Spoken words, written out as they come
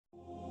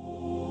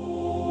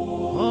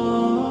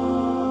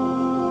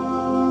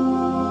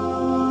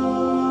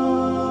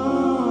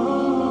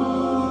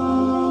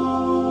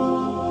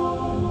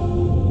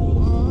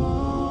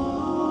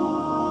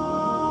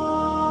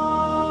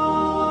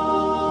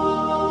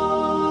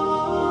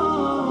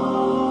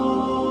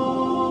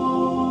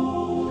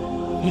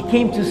he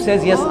came to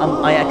says, yes,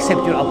 I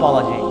accept your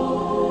apology.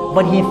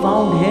 But he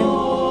found him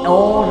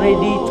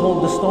already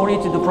told the story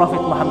to the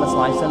Prophet Muhammad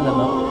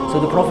ﷺ. So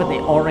the Prophet, they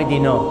already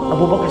know.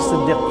 Abu Bakr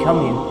Siddiq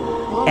come in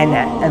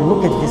and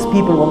look at these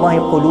people. Wallahi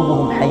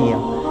qulubuhum hayya.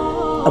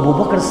 Abu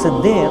Bakr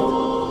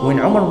Siddiq, when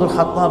Umar ibn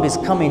al-Khattab is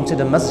coming to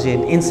the masjid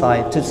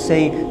inside to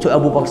say to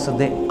Abu Bakr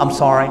Siddiq, I'm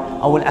sorry,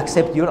 I will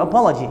accept your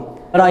apology.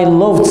 But I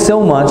loved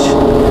so much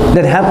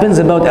that happens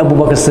about Abu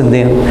Bakr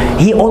Siddiq.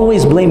 He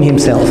always blamed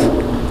himself.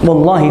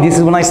 Wallahi, this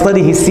is when I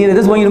study his seerah.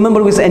 That's why you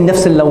remember we say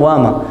an-nafs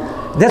al-lawama.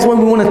 That's when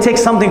we want to take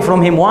something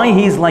from him. Why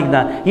he's like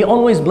that? He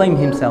always blamed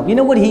himself. You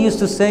know what he used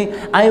to say?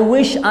 I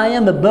wish I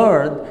am a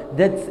bird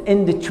that's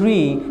in the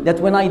tree, that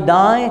when I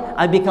die,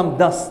 I become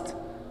dust.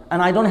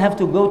 And I don't have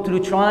to go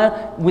through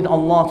trial with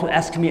Allah to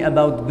ask me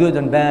about good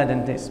and bad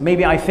and this.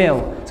 Maybe I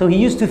fail. So he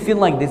used to feel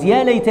like this.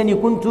 يا ليتني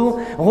كنت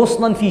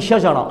غصنا في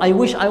شجرة. I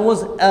wish I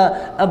was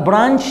a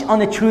branch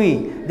on a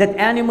tree that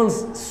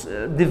animals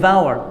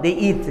devour. They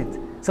eat it.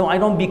 So I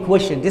don't be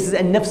questioned. This is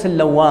an-nafs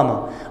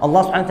al-lawama.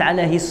 Allah subhanahu wa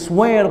ta'ala, He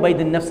swear by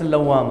the nafs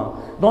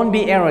al-lawama. Don't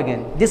be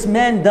arrogant. This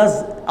man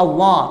does a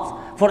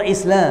lot for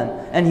Islam.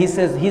 And he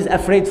says he's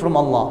afraid from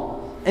Allah.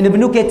 And Ibn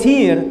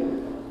Kathir,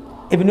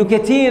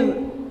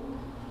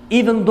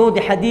 even though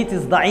the hadith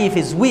is da'if,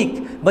 is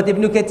weak, but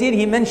Ibn Kathir,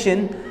 he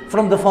mentioned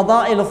from the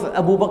fada'il of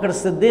Abu Bakr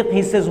as-Siddiq,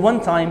 he says one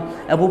time,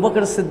 Abu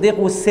Bakr as-Siddiq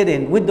was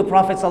sitting with the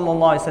Prophet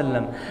sallallahu alaihi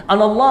wasallam. And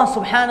Allah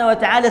subhanahu wa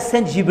ta'ala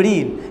sent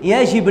Jibreel.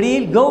 Ya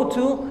Jibreel, go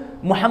to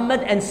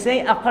Muhammad and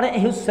say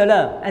aqra'ihi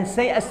salam, and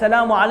say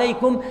assalamu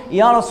alaykum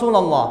ya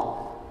Rasulullah.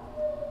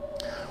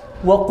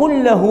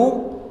 وَقُلْ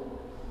لَهُ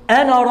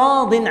أنا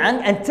راض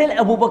عنك, and tell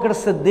Abu Bakr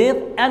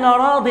as-Siddiq أنا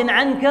راض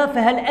عنك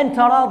فهل أنت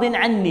راض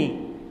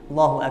عني.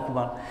 Allahu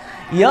Akbar.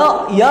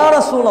 Ya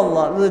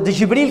Rasulullah, the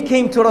Jibreel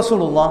came to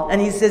Rasulullah and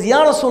he says,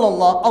 Ya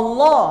Rasulullah,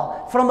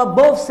 Allah from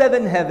above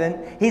 7 heaven,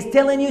 He's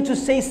telling you to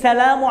say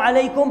Salamu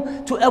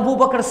Alaikum to Abu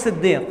Bakr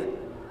as-Siddiq.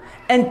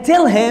 And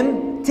tell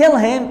him,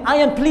 I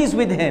am pleased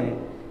with him.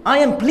 I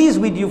am pleased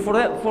with you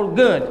for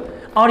good.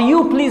 Are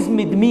you pleased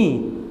with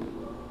me?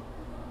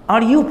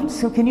 Are you,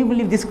 so can you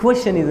believe this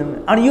question is,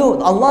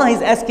 Allah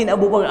is asking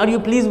Abu Bakr, are you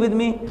pleased with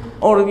me?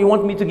 Or you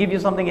want me to give you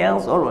something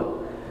else? Or what?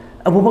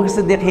 Abu Bakr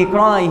Siddiq, he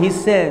cried, he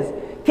says,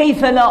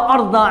 كيف لا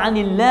أرضى عن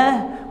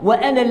الله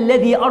وأنا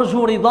الذي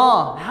أرجو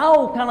رضاه.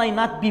 How can I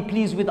not be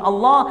pleased with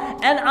Allah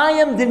and I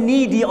am the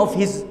needy of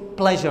His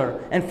pleasure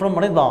and from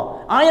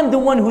rida. I am the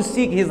one who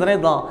seeks His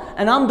rida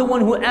and I'm the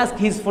one who asks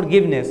His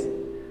forgiveness.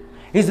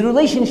 His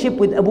relationship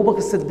with Abu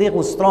Bakr Siddiq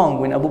was strong.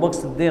 When Abu Bakr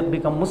Siddiq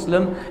became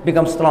Muslim,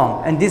 become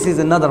strong. And this is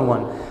another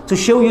one. To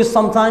show you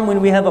sometime when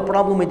we have a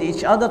problem with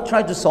each other,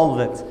 try to solve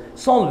it.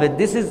 Solve it.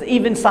 This is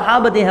even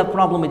Sahaba, they have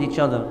problem with each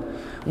other.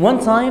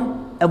 One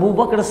time, Abu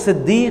Bakr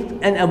as-Siddiq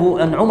and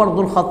Umar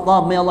ibn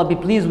al-Khattab, may Allah be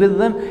pleased with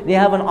them, they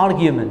have an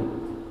argument.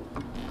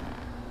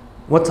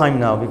 What time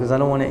now? Because I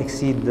don't want to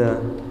exceed the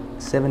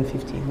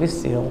 7:50. We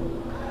still,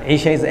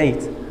 Isha is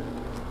 8.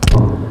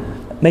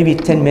 Maybe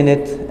 10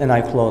 minutes and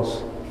I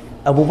close.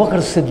 Abu Bakr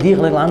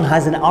as-Siddiq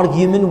has an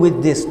argument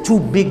with this 2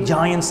 big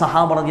giant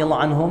Sahaba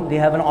radiallahu anhum. They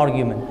have an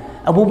argument.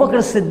 Abu Bakr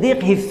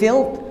as-Siddiq, he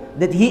felt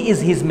that he is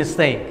his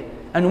mistake.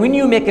 And when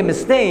you make a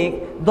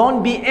mistake,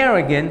 don't be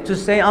arrogant to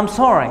say, I'm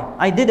sorry,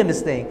 I did a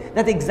mistake.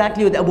 That's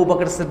exactly what Abu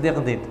Bakr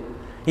as-Siddiq did.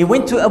 He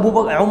went to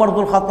Umar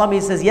ibn al-Khattab, he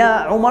says,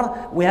 Ya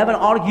Umar, we have an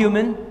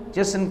argument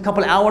just a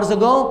couple hours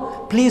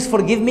ago. Please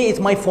forgive me,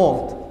 it's my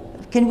fault.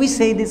 Can we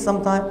say this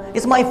sometime?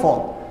 It's my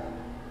fault.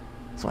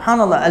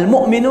 Subhanallah,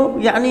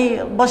 al-mu'minu,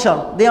 yani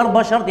bashar. They are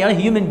bashar, they are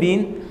human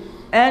being.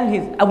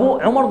 And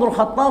Umar ibn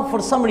al-Khattab,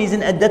 for some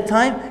reason at that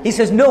time, he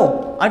says,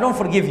 no, I don't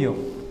forgive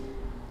you.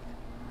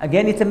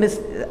 Again, it's a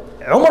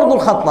Umar ibn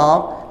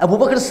al-Khattab, Abu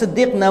Bakr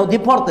as-Siddiq now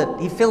departed.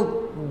 He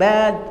felt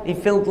bad, he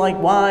felt like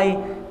why?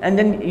 And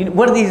then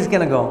where is he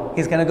going to go?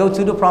 He's going to go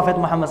to the Prophet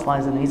Muhammad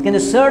ﷺ. He's going to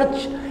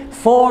search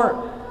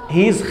for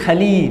his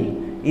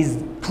Khalil,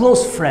 his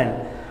close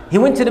friend. He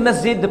went to the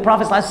masjid, the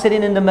Prophet ﷺ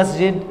sitting in the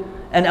masjid,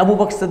 and Abu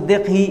Bakr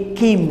as-Siddiq, he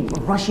came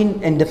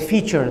rushing in the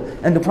feature.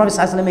 And the Prophet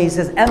ﷺ, he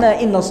says, أَمَا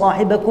إِنَّ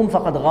صَاحِبَكُمْ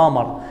فَقَدْ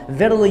غَامَرْ.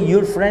 Verily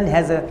your friend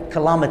has a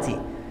calamity.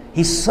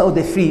 He saw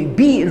the free.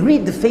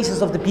 Read the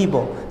faces of the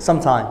people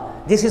sometime.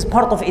 This is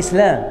part of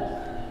Islam.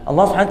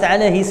 Allah subhanahu wa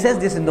ta'ala, He says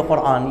this in the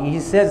Quran. He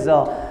says,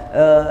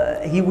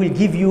 He will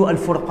give you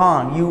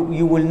al-Furqan.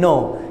 You will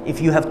know. If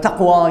you have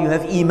taqwa, you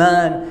have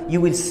iman, you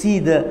will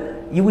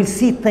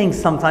see things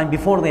sometime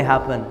before they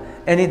happen.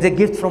 And it's a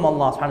gift from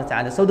Allah subhanahu wa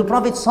ta'ala. So the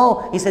Prophet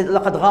saw, he said,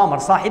 لَقَدْ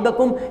غَامَرْ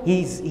صَاحِبَكُمْ.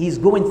 He's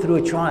going through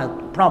a trial,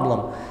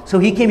 problem. So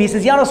he came, he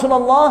says, Ya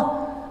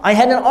Rasulullah, I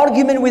had an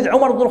argument with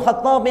Umar ibn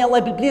al-Khattab, may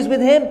Allah be pleased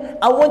with him.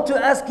 I want to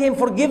ask him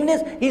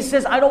forgiveness. He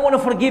says, I don't want to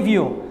forgive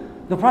you.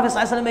 The Prophet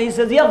ﷺ, he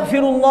says, يَغْفِرُ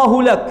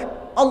اللَّهُ لَكَ.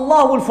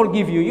 Allah will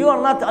forgive you. You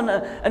are not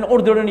an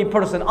ordinary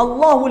person.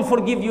 Allah will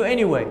forgive you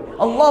anyway.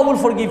 Allah will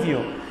forgive you.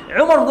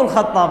 Umar ibn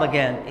al-Khattab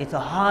again, it's a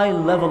high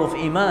level of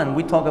iman.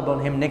 We talk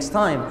about him next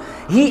time.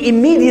 He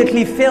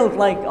immediately felt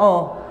like,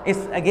 oh,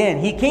 it's again.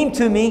 He came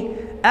to me,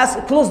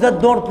 asked, close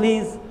that door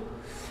please.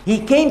 He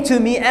came to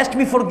me, asked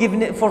me for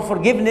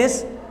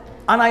forgiveness.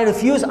 and I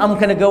refuse, I'm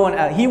going to go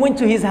and he went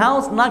to his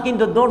house, knocking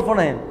the door for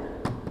him.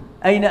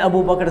 أين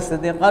أبو بكر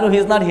الصديق? قالوا,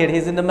 he's not here,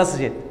 he's in the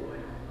masjid.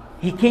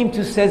 He came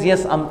to says,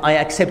 yes, I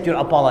accept your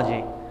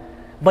apology.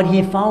 But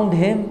he found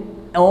him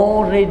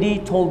already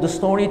told the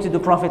story to the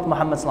Prophet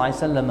Muhammad sallallahu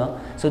alaihi wasallam.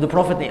 So the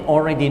Prophet, they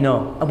already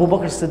know. Abu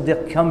Bakr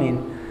Siddiq come in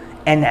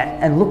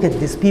and look at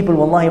these people.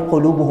 Wallahi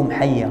qulubuhum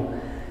hayya.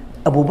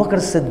 Abu Bakr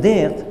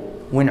Siddiq,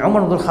 when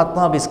Umar ibn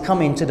al-Khattab is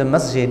coming to the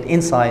masjid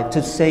inside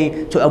to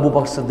say to Abu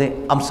Bakr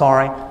Siddiq, I'm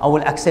sorry, I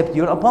will accept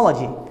your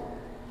apology.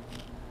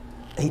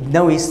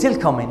 No, he's still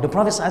coming. The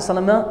Prophet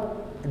sallallahu alaihi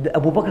wasallam,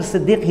 Abu Bakr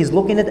Siddiq, he's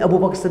looking at Abu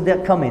Bakr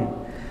Siddiq coming.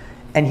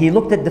 And he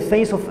looked at the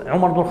face of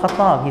Umar ibn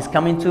al-Khattab. He's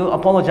coming to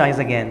apologize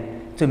again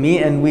to me,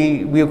 and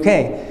we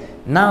okay.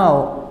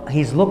 Now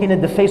he's looking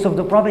at the face of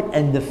the Prophet,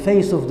 and the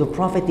face of the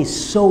Prophet is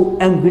so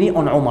angry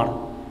on Umar.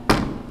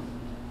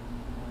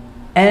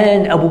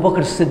 And Abu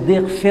Bakr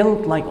Siddiq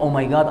felt like, oh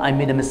my God, I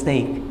made a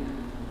mistake.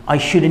 I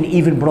shouldn't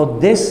even brought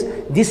this.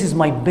 This is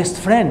my best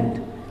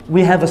friend.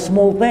 We have a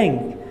small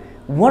thing.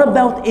 What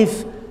about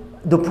if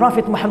the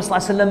Prophet Muhammad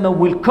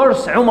will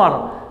curse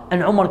Umar,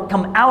 and Umar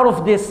come out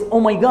of this? Oh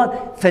my God.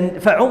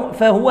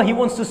 فهو, he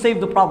wants to save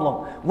the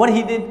problem. What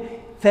he did?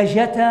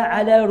 فَجَتَ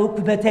عَلَى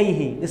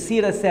رُكْبَتَيْهِ. The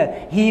seerah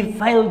said, he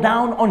fell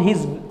down on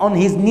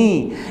his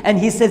knee. And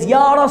he says,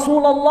 Ya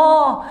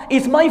Rasulullah,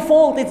 it's my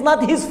fault. It's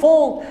not his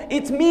fault.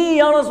 It's me,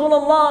 Ya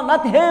Rasulullah,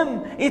 not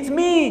him. It's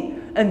me.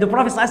 And the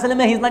Prophet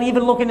ﷺ, he's not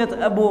even looking at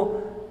Abu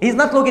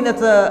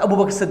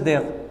Bakr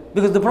Siddiq.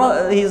 Because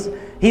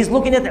he's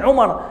looking at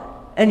Umar.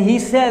 And he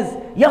says,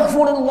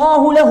 يَغْفُرُ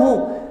اللَّهُ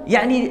لَهُ.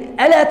 يعني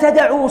ألا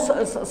تدعوا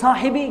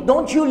صاحبي?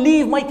 Don't you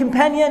leave my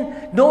companion?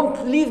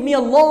 Don't leave me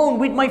alone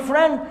with my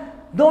friend.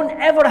 Don't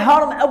ever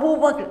harm Abu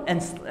Bakr.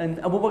 And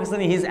Abu Bakr,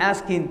 he's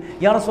asking,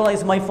 Ya Rasulullah,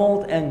 it's my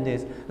fault. And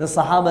this, the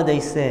Sahaba, they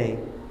say,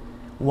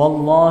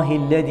 Wallahi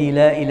alladhi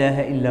la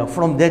ilaha illa.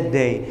 From that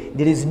day,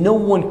 there is no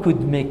one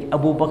could make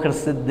Abu Bakr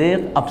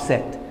Siddiq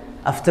upset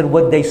after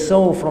what they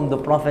saw from the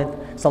Prophet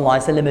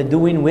ﷺ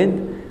doing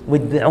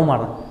with the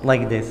Umar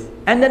like this.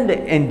 And then they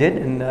ended,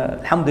 and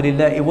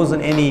alhamdulillah, it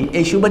wasn't any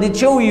issue. But it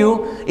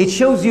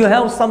shows you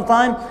how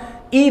sometimes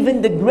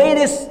even the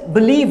greatest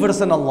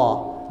believers in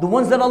Allah, the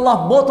ones that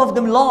Allah, both of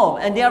them love,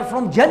 and they are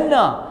from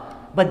Jannah,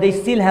 but they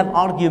still have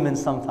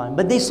arguments sometimes.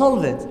 But they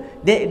solve it.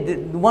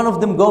 One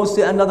of them goes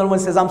to another one,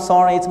 says, I'm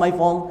sorry, it's my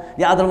fault.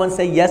 The other one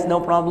says, yes, no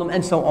problem,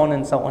 and so on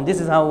and so on. This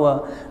is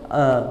how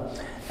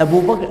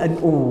Abu Bakr,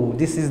 and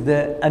this is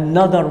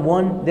another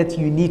one that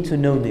you need to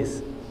know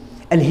this.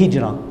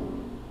 Al-Hijrah.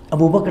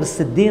 Abu Bakr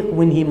Siddiq,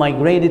 when he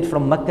migrated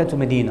from Mecca to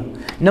Medina.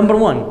 Number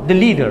one, the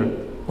leader.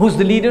 Who's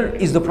the leader?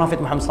 Is the Prophet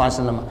Muhammad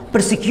ﷺ.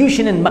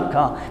 Persecution in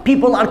Mecca.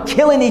 People are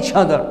killing each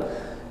other.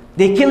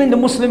 They're killing the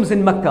Muslims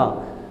in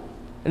Mecca.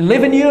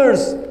 11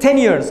 years, 10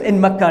 years in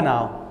Mecca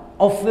now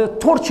of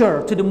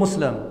torture to the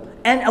Muslim.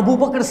 And Abu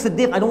Bakr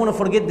Siddiq, I don't want to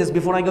forget this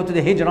before I go to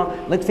the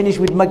Hijrah. Let's finish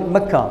with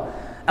Mecca.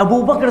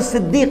 Abu Bakr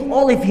Siddiq,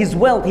 all of his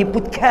wealth, he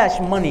put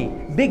cash money,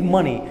 big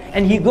money,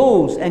 and he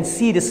goes and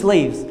see the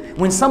slaves.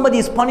 When somebody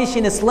is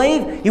punishing a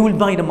slave, he will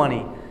buy the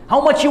money.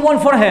 How much you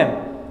want for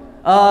him?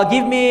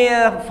 Give me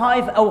 5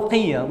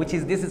 awqiyah, which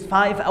is, this is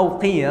 5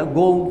 awqiyah,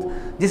 gold.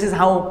 This is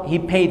how he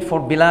paid for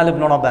Bilal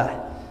ibn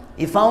Rabah.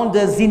 He found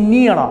a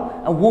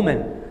Zinnira, a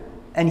woman,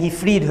 and he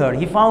freed her.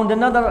 He found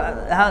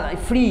another,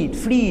 freed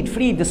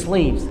the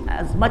slaves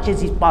as much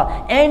as he's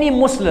possible. Any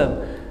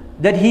Muslim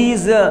that he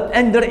is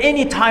under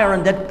any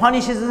tyrant that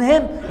punishes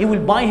him, he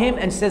will buy him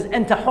and says,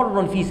 أنت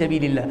حر في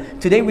سبيل الله.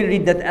 Today we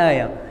read that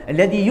ayah.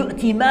 الذي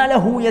يؤتي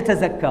ماله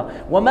يتزكى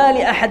وما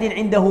لأحد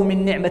عنده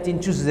من نعمة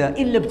تجزى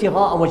إلا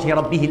ابتغاء وجه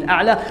ربه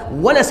الأعلى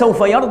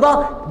ولسوف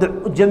يرضى.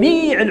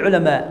 جميع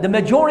العلماء, the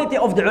majority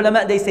of the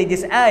ulama, they say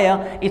this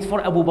ayah is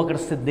for Abu Bakr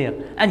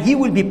Siddiq, and he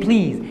will be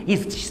pleased.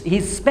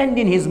 He's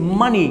spending his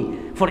money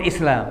for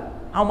Islam.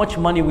 How much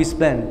money we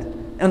spend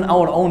in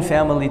our own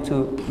family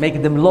to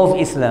make them love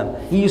Islam.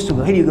 He used to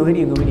go, here you go, here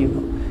you go, here you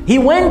go. He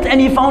went and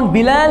he found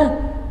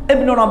Bilal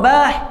ibn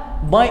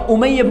Rabah by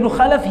Umayyah ibn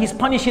Khalaf. He's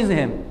punishing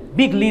him.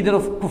 Big leader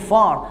of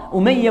Kuffar.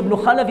 Umayyah ibn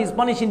Khalaf is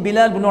punishing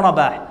Bilal ibn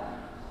Rabah.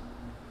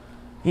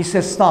 He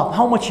says, stop.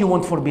 How much you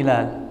want for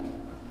Bilal?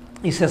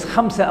 He says,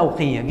 khamsa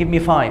awqiyah. Give me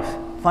 5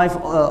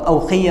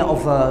 awqiyah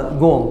of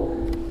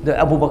gold. The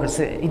Abu Bakr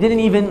said, he didn't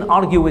even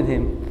argue with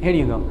him. Here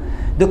you go.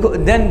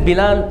 Then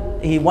Bilal,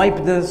 he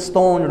wiped the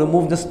stone,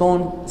 removed the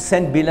stone,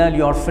 sent Bilal,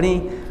 you are free.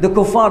 The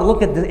kuffar,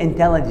 look at the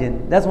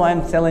intelligent. That's why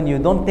I'm telling you,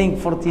 don't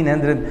think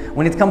 1400.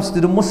 When it comes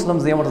to the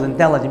Muslims, they are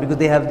intelligent because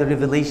they have the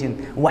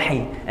revelation,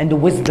 wahi, and the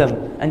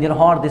wisdom, and their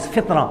heart is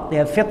fitrah. They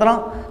have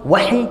fitrah,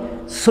 wahi,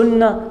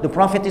 sunnah, the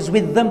Prophet is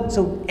with them.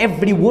 So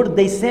every word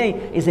they say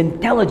is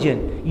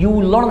intelligent. You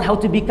learn how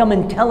to become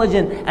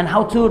intelligent and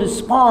how to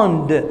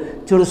respond,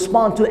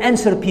 to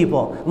answer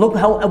people. Look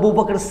how Abu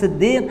Bakr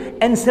Siddiq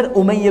answered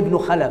Umayyah ibn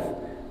Khalaf.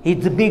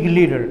 He's the big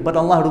leader, but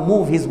Allah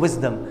removed his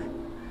wisdom.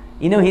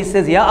 You know, he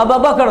says, Ya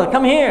Abū Bakr,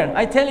 come here,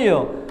 I tell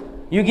you.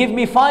 You give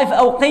me 5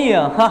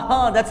 awqiyah,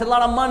 haha, that's a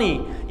lot of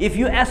money. If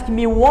you ask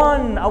me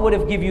 1, I would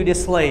have given you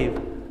this slave.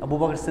 Abu Abu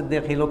Bakr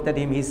Siddiq, he looked at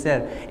him, he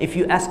said, if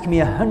you ask me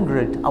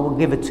 100, I will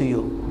give it to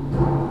you.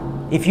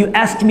 If you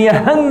ask me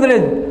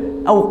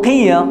 100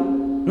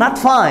 awqiyah, not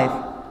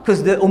 5,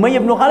 because the Umayyah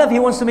ibn Khalaf, he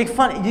wants to make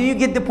fun. Do you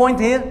get the point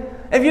here?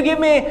 If you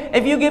give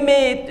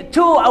me 2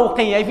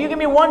 awqiyah, if you give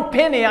me 1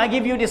 penny, I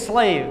give you the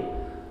slave.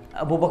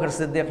 Abu Bakr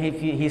Siddiq,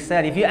 he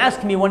said, if you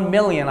ask me 1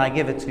 million, I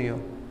give it to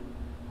you.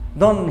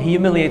 Don't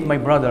humiliate my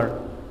brother.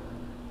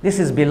 This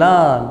is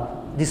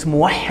Bilal, this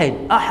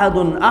muwahhid,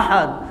 ahadun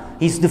ahad.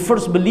 He's the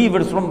first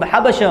believer from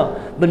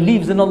Habasha,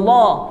 believes in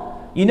Allah.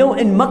 You know,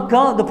 in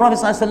Mecca, the Prophet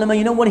ﷺ,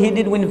 you know what he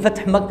did when he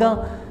Fath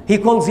Mecca? He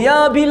calls,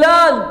 Ya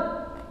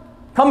Bilal,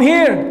 come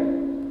here.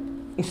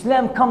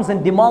 Islam comes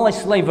and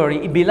demolishes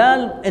slavery.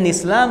 Bilal in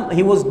Islam,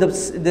 he was the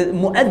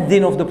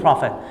mu'addin of the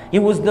Prophet. He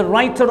was the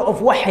writer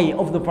of wahi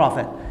of the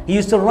Prophet. He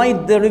used to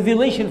write the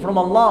revelation from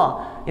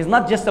Allah. He's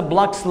not just a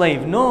black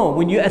slave. No,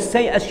 when you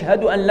say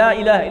Ashhadu an la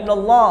ilaha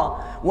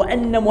illallah wa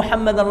anna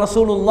Muhammadan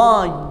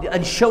Rasulullah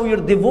and show your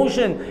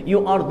devotion,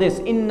 you are this.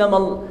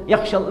 Innamal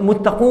yakhsha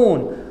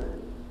al-muttaqoon.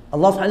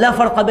 Allah subhanahu la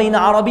farqa bayna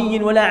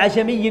Arabiyyin wa la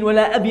Ajamiyyin wa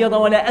la Abyada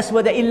wa la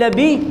Aswada illa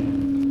bi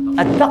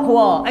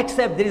at-taqwa,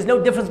 except there is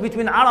no difference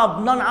between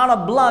Arab,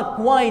 non-Arab, black,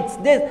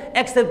 white, this,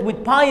 except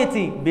with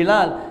piety.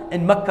 Bilal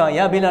in Mecca,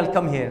 Ya Bilal,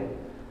 come here.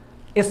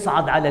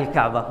 Is'ad ala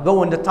al-Kaaba, go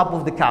on the top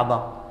of the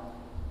Kaaba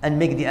and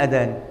make the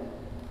adhan.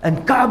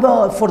 And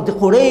Kaaba, for the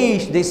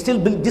Quraysh, they still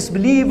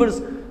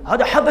disbelievers.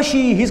 Hada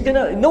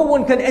Habashi, no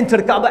one can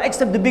enter Kaaba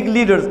except the big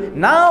leaders.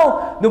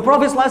 Now, the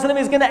Prophet ﷺ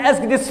is going to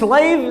ask this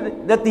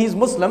slave that he's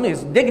Muslim,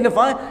 he's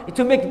dignified,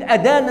 to make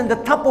adhan on the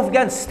top of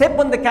God, step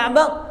on the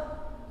Kaaba.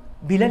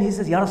 Bilal, he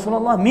says, Ya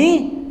Rasulullah,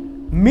 me?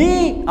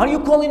 Me? Are you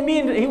calling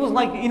me? He was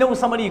like, you know,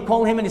 somebody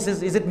called him and he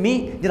says, is it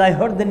me? Did I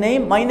heard the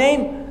name? My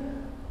name?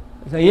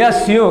 He said,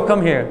 yes, you,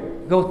 come here.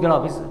 Go get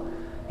up.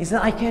 He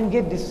said, I can't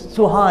get this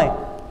so high.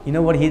 You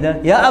know what he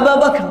done? Ya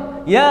Abū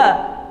Bakr,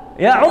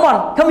 Ya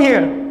Umar, come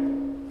here.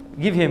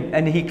 Give him.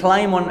 And he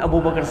climbed on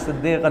Abu Bakr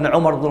Siddiq and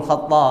Umar ibn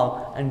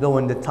al-Khattab and go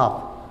on the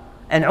top.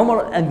 And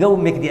Umar, and go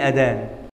make the adhan.